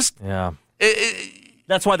 It's just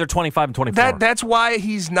that's why they're 25-24. That's why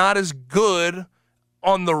he's not as good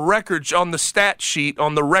on the records, on the stat sheet,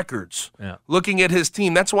 on the records. Yeah. Looking at his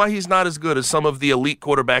team, that's why he's not as good as some of the elite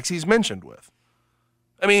quarterbacks he's mentioned with.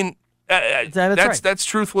 I mean, that's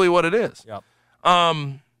truthfully what it is. Yep.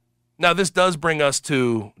 Now, this does bring us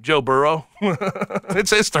to Joe Burrow. It's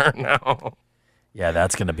his turn now. Yeah,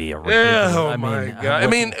 that's going to be a ridiculous. Oh, my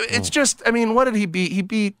God. It's just, what did he beat? He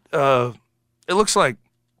beat, it looks like,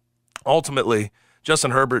 ultimately, Justin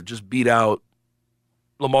Herbert just beat out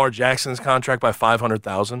Lamar Jackson's contract by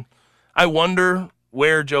 $500,000. I wonder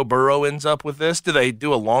where Joe Burrow ends up with this. Do they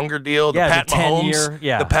do a longer deal? The Pat Mahomes,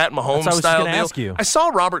 the Pat Mahomes style deal. Ask you. I saw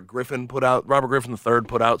Robert Griffin III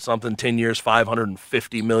put out something, 10 years,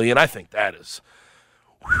 $550 million. I think that is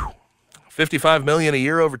 $55 million a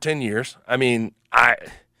year over 10 years. I mean,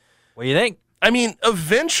 what do you think? I mean,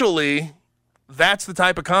 eventually, that's the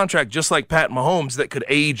type of contract, just like Pat Mahomes, that could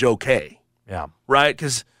age okay. Yeah. Right?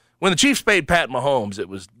 Because when the Chiefs paid Pat Mahomes, it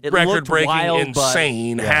was record-breaking,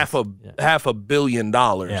 insane, half a $1 billion.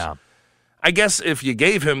 Yeah. I guess if you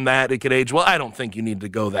gave him that, it could age well. I don't think you need to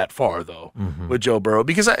go that far, though, with Joe Burrow,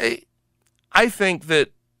 because I think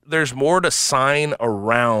that there's more to sign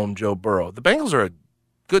around Joe Burrow. The Bengals are a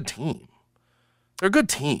good team. They're a good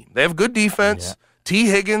team. They have good defense. Yeah. T.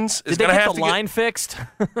 Higgins is going to have to get... Did they get the line fixed?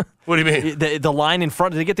 What do you mean? The line in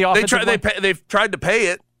front. Did they get the offensive line? They've tried to pay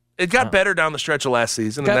it. It got better down the stretch of last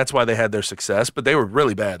season, and that's why they had their success, but they were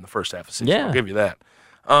really bad in the first half of the season. Yeah. I'll give you that.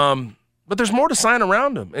 But there's more to sign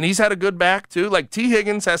around him, and he's had a good back, too. Like, T.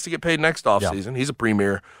 Higgins has to get paid next offseason. He's a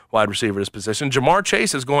premier wide receiver at his position. Jamar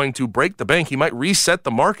Chase is going to break the bank. He might reset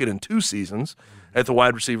the market in 2 seasons at the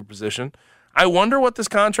wide receiver position. I wonder what this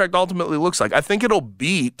contract ultimately looks like. I think it'll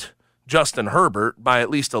beat Justin Herbert by at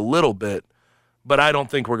least a little bit, but I don't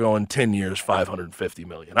think we're going 10 years, $550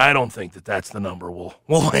 million. I don't think that's the number we'll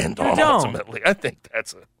land on ultimately. I think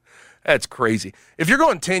that's crazy. If you're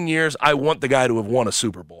going 10 years, I want the guy to have won a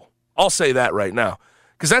Super Bowl. I'll say that right now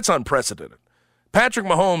because that's unprecedented. Patrick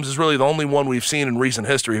Mahomes is really the only one we've seen in recent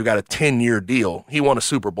history who got a 10-year deal. He won a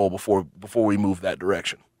Super Bowl before we moved that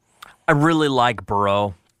direction. I really like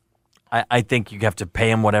Burrow. I think you have to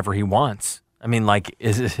pay him whatever he wants. I mean, like,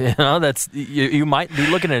 that's you might be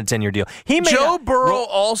looking at a 10-year deal. Joe Burrow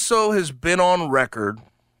also has been on record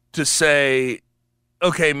to say,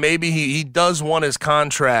 okay, maybe he does want his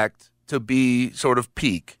contract to be sort of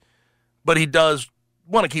peak, but he does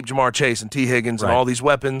want to keep Jamar Chase and T. Higgins and all these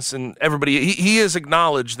weapons and everybody. He has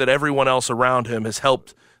acknowledged that everyone else around him has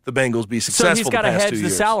helped the Bengals be successful. So he's got to hedge the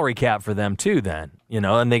salary cap for them too, then,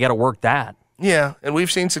 and they got to work that. Yeah, and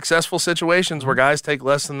we've seen successful situations where guys take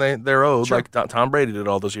less than they're owed, like Tom Brady did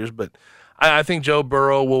all those years. But I think Joe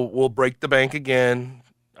Burrow will break the bank again.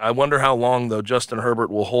 I wonder how long, though, Justin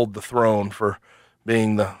Herbert will hold the throne for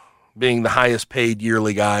being the highest paid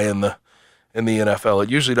yearly guy in the NFL.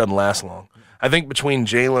 It usually doesn't last long. I think between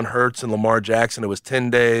Jalen Hurts and Lamar Jackson, it was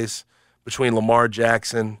 10 days. Between Lamar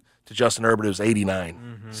Jackson to Justin Herbert, it was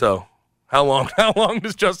 89. So how long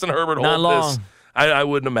does Justin Herbert hold this? I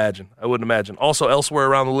wouldn't imagine. Also, elsewhere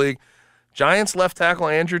around the league, Giants left tackle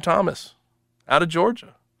Andrew Thomas out of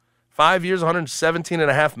Georgia. 5 years,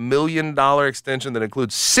 $117.5 million extension that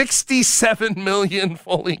includes $67 million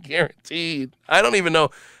fully guaranteed. I don't even know.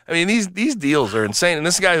 I mean, these deals are insane. And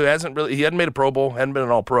this guy who hadn't made a Pro Bowl, hadn't been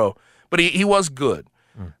an All-Pro, but he was good.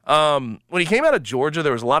 When he came out of Georgia,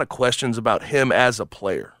 there was a lot of questions about him as a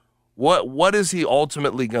player. What is he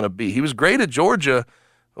ultimately going to be? He was great at Georgia.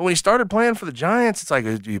 But when he started playing for the Giants, it's like,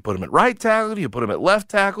 do you put him at right tackle? Do you put him at left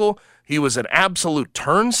tackle? He was an absolute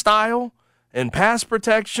turnstile in pass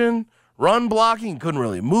protection, run blocking. Couldn't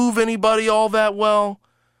really move anybody all that well.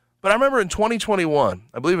 But I remember in 2021,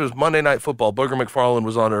 I believe it was Monday Night Football, Booger McFarland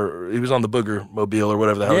was on the Booger Mobile or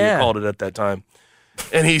whatever the hell you called it at that time.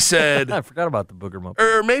 And he said... I forgot about the Booger Mobile.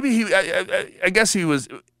 Or maybe I guess he was...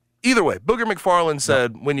 Either way, Booger McFarland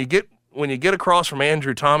said, when you get across from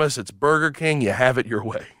Andrew Thomas, it's Burger King, you have it your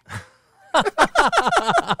way.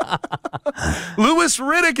 Louis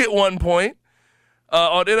Riddick at one point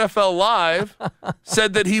on NFL Live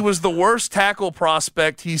said that he was the worst tackle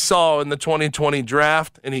prospect he saw in the 2020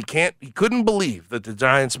 draft, and he couldn't believe that the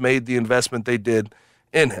Giants made the investment they did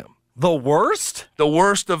in him. The worst? The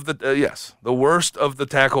worst of the worst of the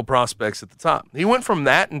tackle prospects at the top. He went from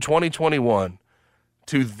that in 2021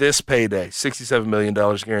 to this payday, $67 million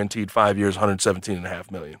guaranteed, 5 years,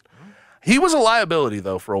 $117.5 million. He was a liability,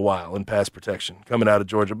 though, for a while in pass protection coming out of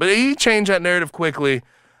Georgia. But he changed that narrative quickly.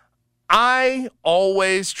 I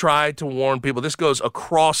always try to warn people. This goes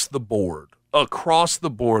across the board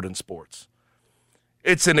in sports.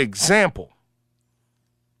 It's an example.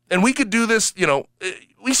 And we could do this,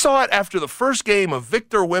 we saw it after the first game of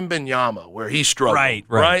Victor Wembanyama where he struggled.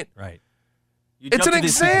 Right. It's an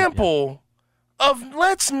example of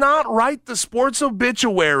let's not write the sports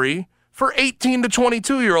obituary for 18 to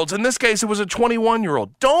 22-year-olds. In this case, it was a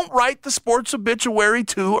 21-year-old. Don't write the sports obituary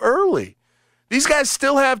too early. These guys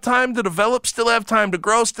still have time to develop, still have time to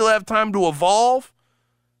grow, still have time to evolve.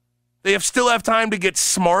 They still have time to get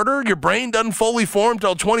smarter. Your brain doesn't fully form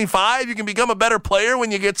until 25. You can become a better player when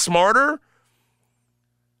you get smarter.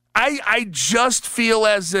 I just feel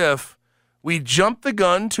as if We jump the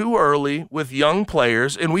gun too early with young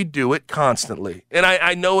players, and we do it constantly. And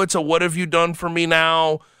I know it's a what have you done for me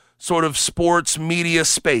now sort of sports media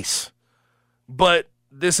space. But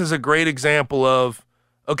this is a great example of,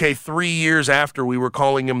 okay, 3 years after we were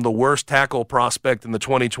calling him the worst tackle prospect in the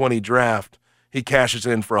 2020 draft, he cashes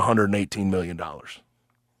in for $118 million. You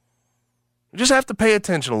just have to pay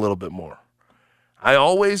attention a little bit more. I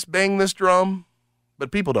always bang this drum,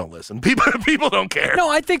 but people don't listen. People don't care. No,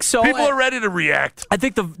 I think so. People are ready to react. I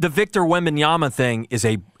think the Victor Wembanyama thing is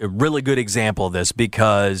a really good example of this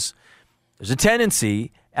because there's a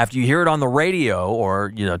tendency after you hear it on the radio or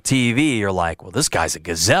TV, you're like, well, this guy's a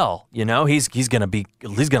gazelle. He's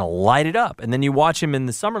gonna light it up, and then you watch him in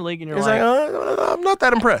the summer league, and you're like, I'm not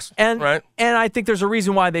that impressed. And I think there's a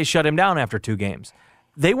reason why they shut him down after 2 games.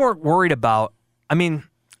 They weren't worried about. I mean,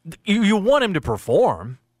 you want him to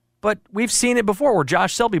perform. But we've seen it before where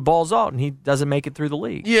Josh Selby balls out and he doesn't make it through the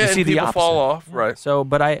league. Yeah, you see and the people opposite. fall off, right. So,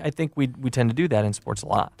 but I think we tend to do that in sports a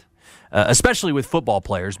lot, especially with football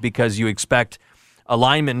players because you expect a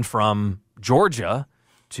lineman from Georgia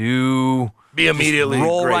to be immediately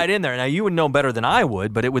roll great. right in there. Now, you would know better than I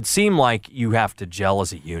would, but it would seem like you have to gel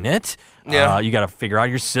as a unit. Yeah. You got to figure out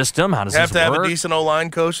your system. How does you have this to work? have a decent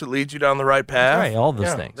O-line coach that leads you down the right path. Right, all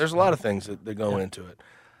those things. There's a lot of things that go into it.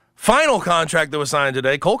 Final contract that was signed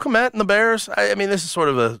today, Cole Kmet and the Bears. I mean, this is sort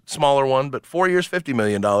of a smaller one, but 4 years, $50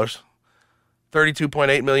 million,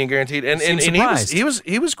 $32.8 million guaranteed. And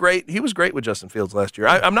he was great. He was great with Justin Fields last year.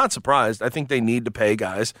 I'm not surprised. I think they need to pay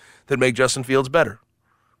guys that make Justin Fields better.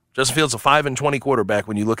 Justin Fields is a 5-20 quarterback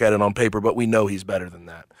when you look at it on paper, but we know he's better than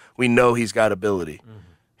that. We know he's got ability. Mm-hmm.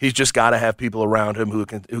 He's just got to have people around him who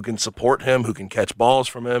can support him, who can catch balls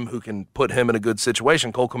from him, who can put him in a good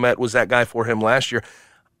situation. Cole Kmet was that guy for him last year.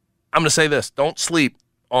 I'm going to say this. Don't sleep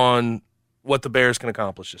on what the Bears can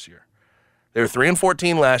accomplish this year. They were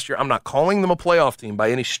 3-14 last year. I'm not calling them a playoff team by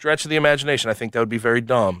any stretch of the imagination. I think that would be very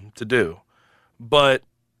dumb to do. But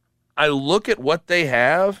I look at what they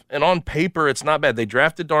have, and on paper, it's not bad. They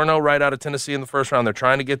drafted Darnell Wright out of Tennessee in the first round. They're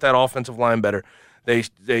trying to get that offensive line better. They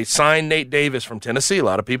signed Nate Davis from Tennessee. A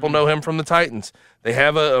lot of people know him from the Titans. They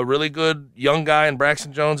have a really good young guy in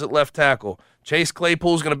Braxton Jones at left tackle. Chase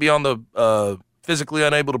Claypool's going to be on the physically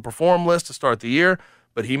unable to perform list to start the year,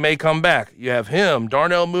 but he may come back. You have him,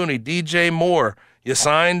 Darnell Mooney, DJ Moore. You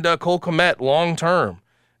signed Cole Kmet long-term.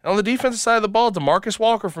 And on the defensive side of the ball, DeMarcus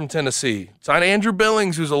Walker from Tennessee. Signed Andrew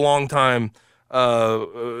Billings, who's a long-time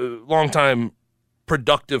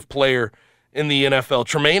productive player in the NFL.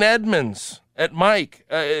 Tremaine Edmonds at Mike.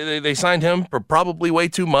 They signed him for probably way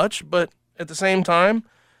too much, but at the same time,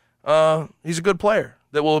 he's a good player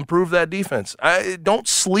that will improve that defense. Don't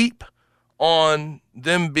sleep on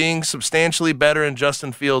them being substantially better and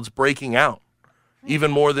Justin Fields breaking out even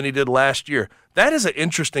more than he did last year. That is an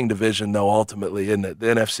interesting division, though, ultimately, isn't it? The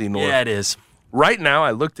NFC North. Yeah, it is. Right now, I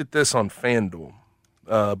looked at this on FanDuel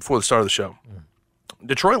before the start of the show.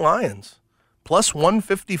 Detroit Lions, plus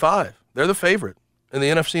 155. They're the favorite in the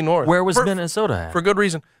NFC North. Where was Minnesota at? For good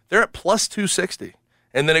reason. They're at plus 260.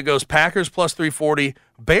 And then it goes Packers plus 340.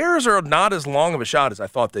 Bears are not as long of a shot as I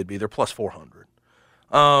thought they'd be. They're plus 400.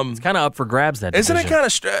 It's kind of up for grabs, that division. Isn't it kind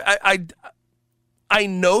of I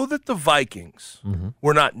know that the Vikings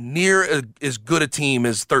were not near as good a team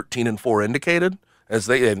as 13-4 indicated, as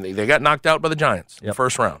they got knocked out by the Giants in the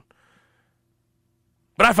first round.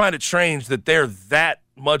 But I find it strange that they're that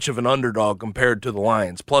much of an underdog compared to the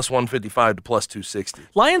Lions, plus 155 to plus 260.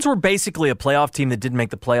 Lions were basically a playoff team that didn't make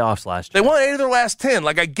the playoffs last year. They won 8 of their last 10.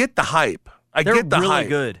 Like, I get the hype. They're really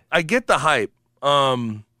good. I get the hype.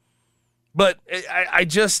 But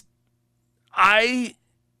I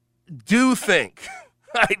do think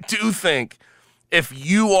if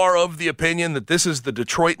you are of the opinion that this is the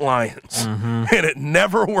Detroit Lions and it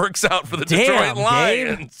never works out for the Detroit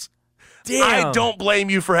Lions, I don't blame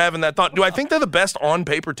you for having that thought. Do I think they're the best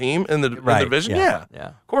on-paper team in the division? Yeah,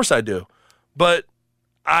 of course I do. But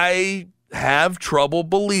I have trouble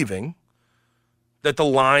believing that the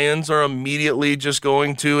Lions are immediately just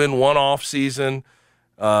going to, in one off season,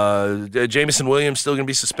 Jameson Williams still going to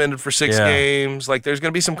be suspended for 6 games. Like, there's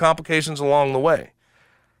going to be some complications along the way.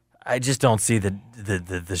 I just don't see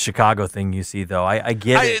the Chicago thing you see, though. I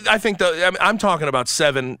get it. I think I'm talking about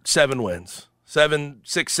seven wins.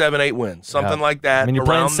 6, 7, 8 wins. Something like that. I mean, you're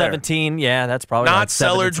playing 17. There. Yeah, that's probably not like 7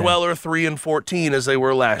 Cellar to 10. Dweller 3-14 as they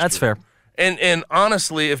were last year. That's fair. And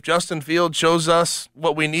honestly, if Justin Fields shows us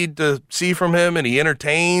what we need to see from him and he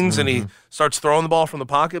entertains and he starts throwing the ball from the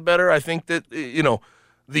pocket better, I think that,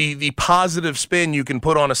 the positive spin you can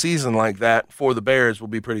put on a season like that for the Bears will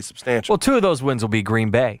be pretty substantial. Well, 2 of those wins will be Green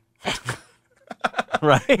Bay.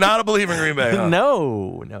 Right? Not a believer in Green Bay, huh?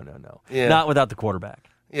 No. Yeah. Not without the quarterback.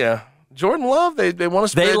 Yeah. Jordan Love, they want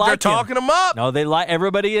to. They're talking him up. No, they like.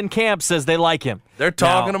 Everybody in camp says they like him. They're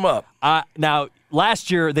talking him up. Now,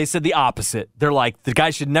 last year they said the opposite. They're like, the guy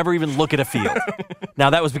should never even look at a field. Now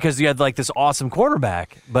that was because you had like this awesome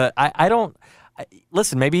quarterback. But I don't.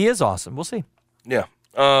 Listen, maybe he is awesome. We'll see. Yeah.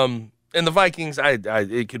 And the Vikings,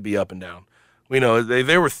 it could be up and down. We know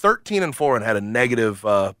they were 13-4 and had a negative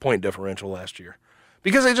point differential last year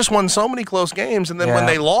because they just won so many close games, and then when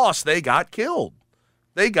they lost, they got killed.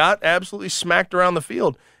 They got absolutely smacked around the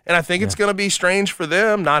field. And I think it's going to be strange for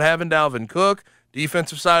them not having Dalvin Cook.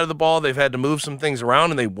 Defensive side of the ball, they've had to move some things around,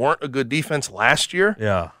 and they weren't a good defense last year.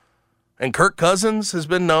 Yeah. And Kirk Cousins has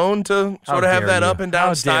been known to sort of have that up and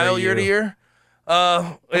down style year to year.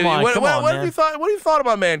 What have you thought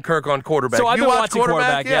about man Kirk on quarterback? So I've been watching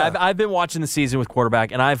quarterback. Yeah, I've been watching the season with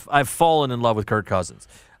quarterback, and I've fallen in love with Kirk Cousins.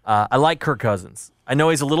 I like Kirk Cousins. I know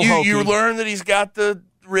he's a little hokey. You learned that he's got the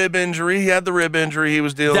rib injury. He had the rib injury he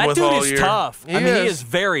was dealing with all year. That dude is tough. He is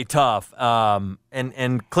very tough.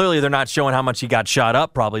 And clearly they're not showing how much he got shot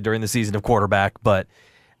up probably during the season of quarterback. But,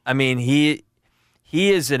 I mean, he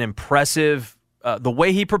is an impressive the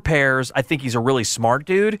way he prepares. I think he's a really smart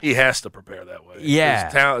dude. He has to prepare that way. Yeah.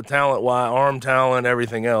 His talent-wise, arm talent,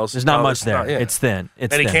 everything else. There's not much there. It's thin.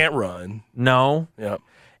 And he can't run. No. Yeah.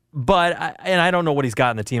 But I don't know what he's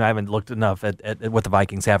got in the team. I haven't looked enough at what the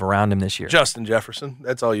Vikings have around him this year. Justin Jefferson.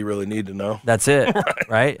 That's all you really need to know. That's it,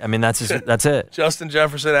 right? I mean, that's it. Justin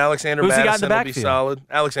Jefferson, Alexander Who's Madison he got in the will be solid.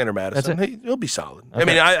 Alexander Madison, he'll be solid. Okay. I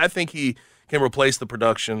mean, I think he can replace the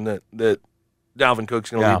production that Dalvin Cook's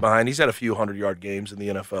going to leave behind. He's had a few 100-yard games in the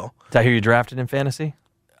NFL. Did I hear you drafted in fantasy?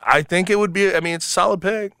 I think it would be. I mean, it's a solid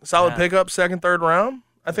pick, pickup, second, third round.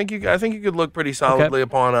 I think you could look pretty solidly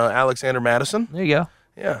upon Alexander Madison. There you go.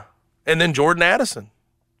 Yeah. And then Jordan Addison.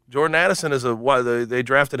 Jordan Addison is they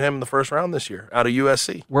drafted him in the first round this year out of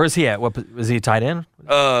USC. Where is he at? What was he, tight end?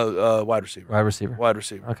 Wide receiver. Wide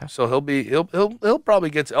receiver. Okay. So he'll probably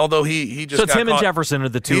get. Although he just. So it's him and Jefferson are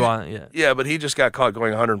the two on. Yeah. Yeah, but he just got caught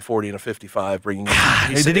going 140 and a 55, bringing.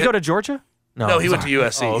 Did he go to Georgia? No, he went to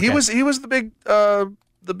USC. Oh, okay. He was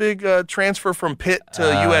the big transfer from Pitt to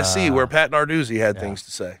USC, where Pat Narduzzi had things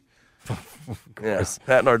to say. Yeah,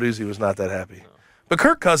 Pat Narduzzi was not that happy. But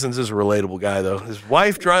Kirk Cousins is a relatable guy, though. His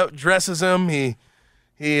wife dresses him. He's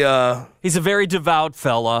a very devout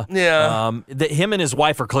fella. Yeah. Him and his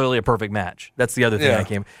wife are clearly a perfect match. That's the other thing I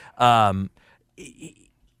came.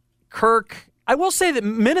 Kirk, I will say that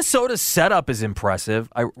Minnesota's setup is impressive.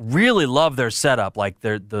 I really love their setup, like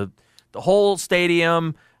the whole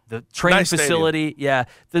stadium. The training facility, stadium. Yeah.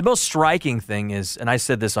 The most striking thing is, and I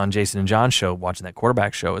said this on Jason and John's show, watching that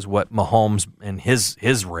quarterback show, is what Mahomes and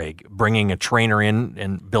his rig, bringing a trainer in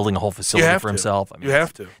and building a whole facility for himself. I mean, you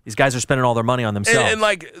have to. These guys are spending all their money on themselves. And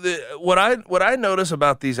like what I notice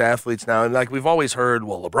about these athletes now, and like we've always heard,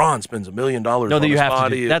 well, LeBron spends $1 million on his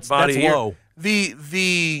body. That's low.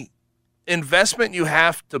 The investment you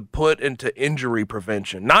have to put into injury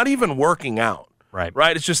prevention, not even working out.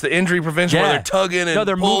 Right. It's just the injury prevention where they're tugging and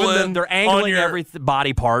they're pulling. Moving they're angling every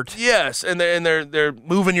body part. Yes, and they're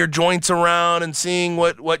moving your joints around and seeing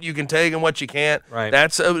what you can take and what you can't. Right.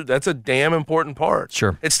 That's a damn important part.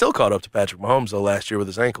 Sure. It still caught up to Patrick Mahomes though last year with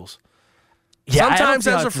his ankles. Yeah, sometimes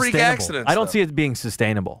that's a freak accident. I don't see it being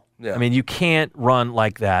sustainable. Yeah. I mean, you can't run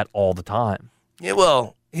like that all the time. Yeah.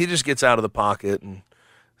 Well, he just gets out of the pocket and.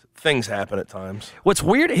 Things happen at times. What's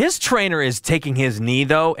weird, his trainer is taking his knee,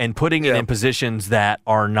 though, and putting it in positions that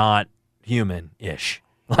are not human-ish.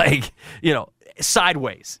 Like,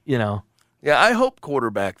 sideways, Yeah, I hope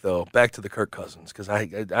quarterback, though, back to the Kirk Cousins, because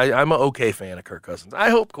I'm an okay fan of Kirk Cousins.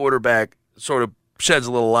 I hope quarterback sort of sheds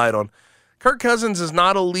a little light on. Kirk Cousins is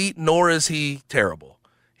not elite, nor is he terrible.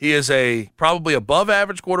 He is a probably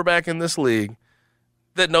above-average quarterback in this league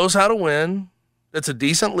that knows how to win, that's a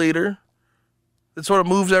decent leader, that sort of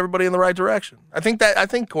moves everybody in the right direction. I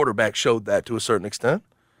think quarterback showed that to a certain extent.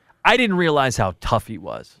 I didn't realize how tough he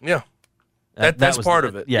was. Yeah. That's part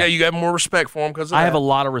of it. Yeah, you have more respect for him because of that. I have a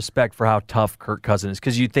lot of respect for how tough Kirk Cousins is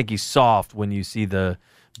because you think he's soft when you see the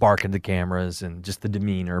bark in the cameras and just the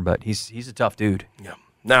demeanor, but he's a tough dude. Yeah.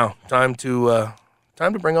 Now, time to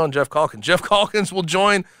bring on Jeff Calkins. Jeff Calkins will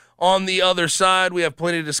join on the other side. We have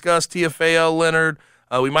plenty to discuss. Teafele Lenard.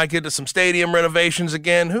 We might get to some stadium renovations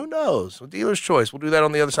again. Who knows? Dealer's choice. We'll do that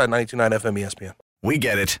on the other side, 92.9 FM ESPN. We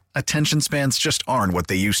get it. Attention spans just aren't what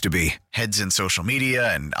they used to be. Heads in social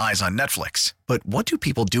media and eyes on Netflix. But what do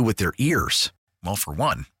people do with their ears? Well, for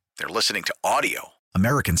one, they're listening to audio.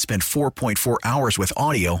 Americans spend 4.4 hours with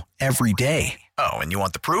audio every day. Oh, and you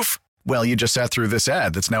want the proof? Well, you just sat through this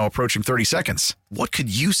ad that's now approaching 30 seconds. What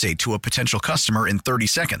could you say to a potential customer in 30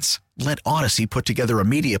 seconds? Let Odyssey put together a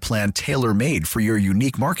media plan tailor-made for your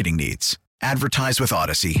unique marketing needs. Advertise with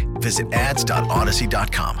Odyssey. Visit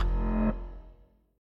ads.odyssey.com.